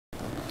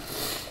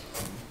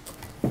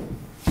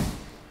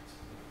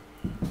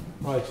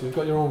Right, so you've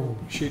got your own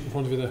sheet in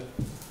front of you there.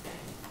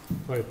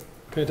 Right,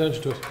 pay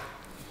attention to it.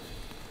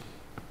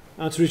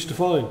 Answer each of the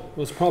following.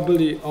 What's the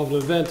probability of an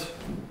event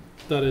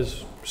that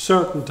is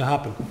certain to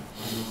happen?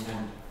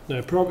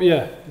 Now,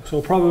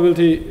 so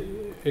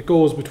probability, it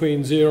goes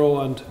between 0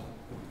 and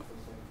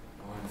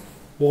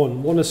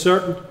 1. 1 is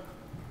certain,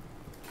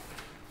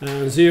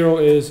 and 0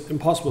 is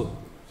impossible.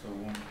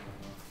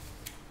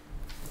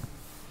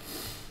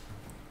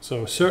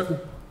 So certain,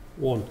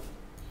 1.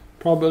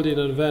 Probability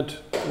that an event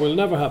will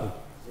never happen,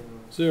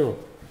 0.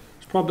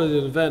 So probability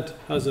that an event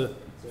has a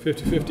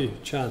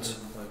 50-50 chance,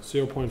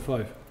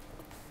 0.5.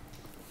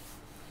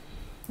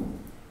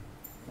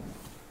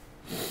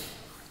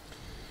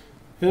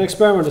 In an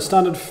experiment, a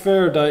standard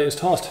fair die is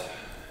tossed.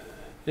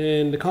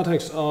 In the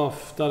context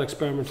of that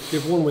experiment,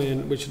 give one way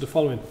in which of the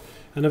following.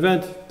 An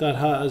event that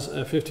has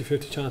a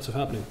 50-50 chance of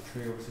happening.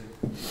 3 over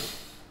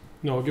 6.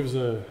 No, gives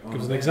an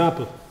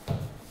example.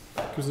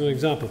 Gives an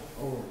example.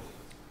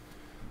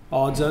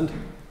 Odds and? An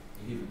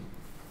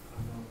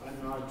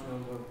odd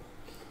number,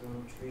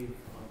 1, 3, 5.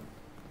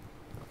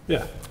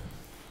 Yeah.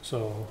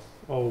 So,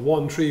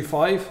 1, 3,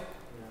 5.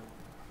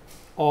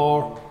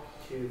 Or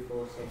 2,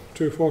 4, 6.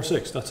 2, 4,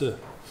 6. That's it.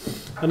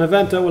 An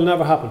event that will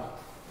never happen.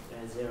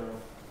 0.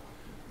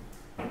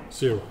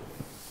 0.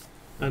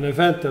 An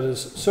event that is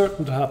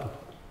certain to happen.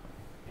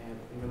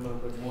 Number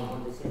between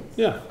 1 to 6.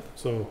 Yeah.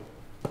 So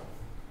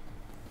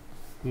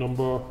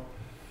number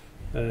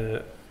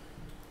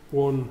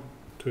 1,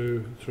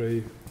 2,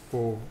 3,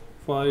 4,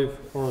 5,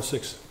 or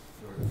 6.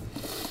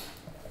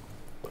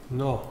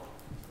 No.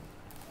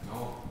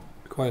 No.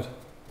 Quiet.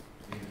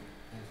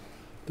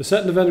 The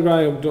set in the Venn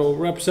diagram though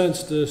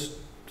represents the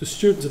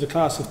students of the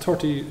class of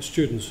 30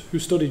 students who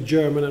study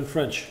German and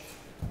French.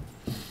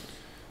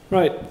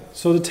 Right,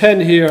 so the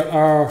 10 here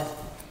are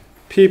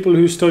people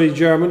who study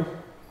German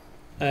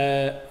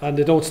and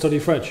they don't study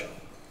French.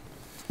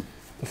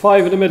 The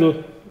 5 in the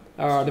middle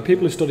are the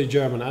people who study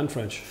German and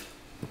French.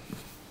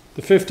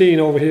 The 15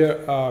 over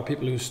here are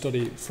people who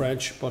study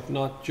French but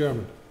not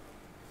German.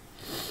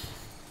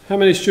 How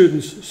many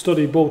students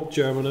study both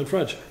German and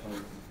French?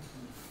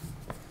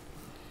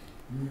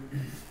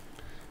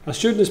 A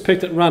student is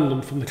picked at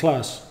random from the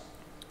class.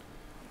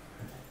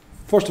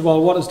 First of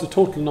all, what is the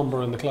total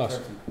number in the class?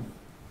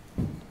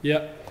 30.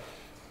 Yeah,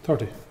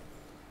 30.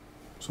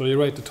 So you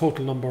write the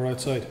total number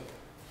outside.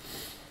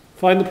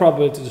 Find the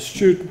probability the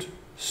student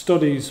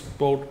studies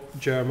both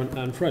German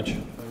and French. 5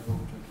 over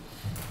 20.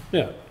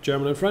 Yeah,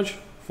 German and French,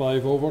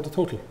 5 over the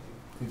total.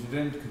 Could you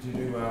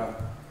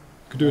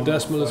Could do a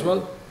decimal as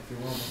well. If you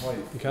want 5.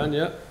 You can,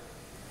 yeah.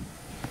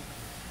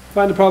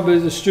 Find the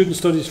probability the student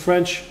studies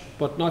French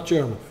but not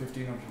German.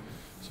 15 over 20.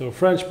 So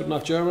French but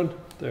not German,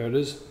 there it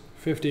is,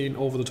 15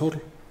 over the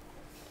total.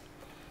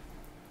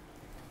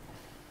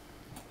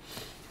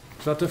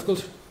 Is that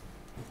difficult?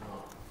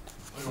 No.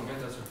 I don't get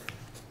that, sir.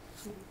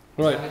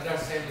 Right. I think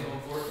that's same as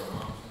 1/4 or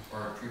not? Or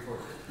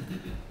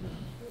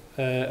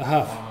 3/4? A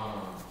half.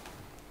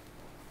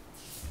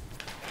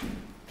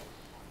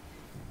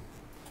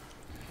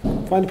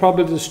 Find the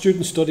probability the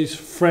student studies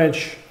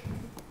French.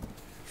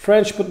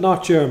 French but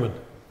not German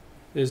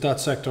is that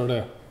sector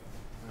there.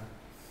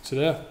 See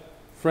there?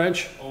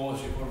 French Oh,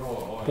 she put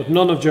roll. but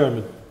none of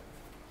German.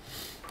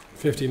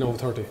 15 over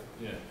 30.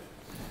 Yeah.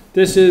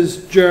 This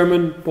is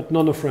German but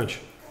none of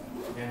French.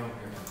 Yeah, no, here.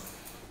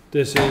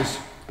 This is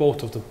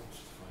both of them.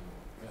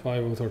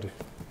 5 over 30.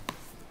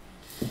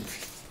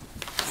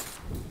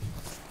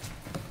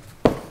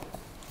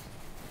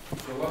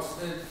 So what's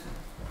the...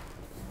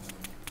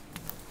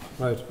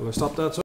 Right, will I stop that?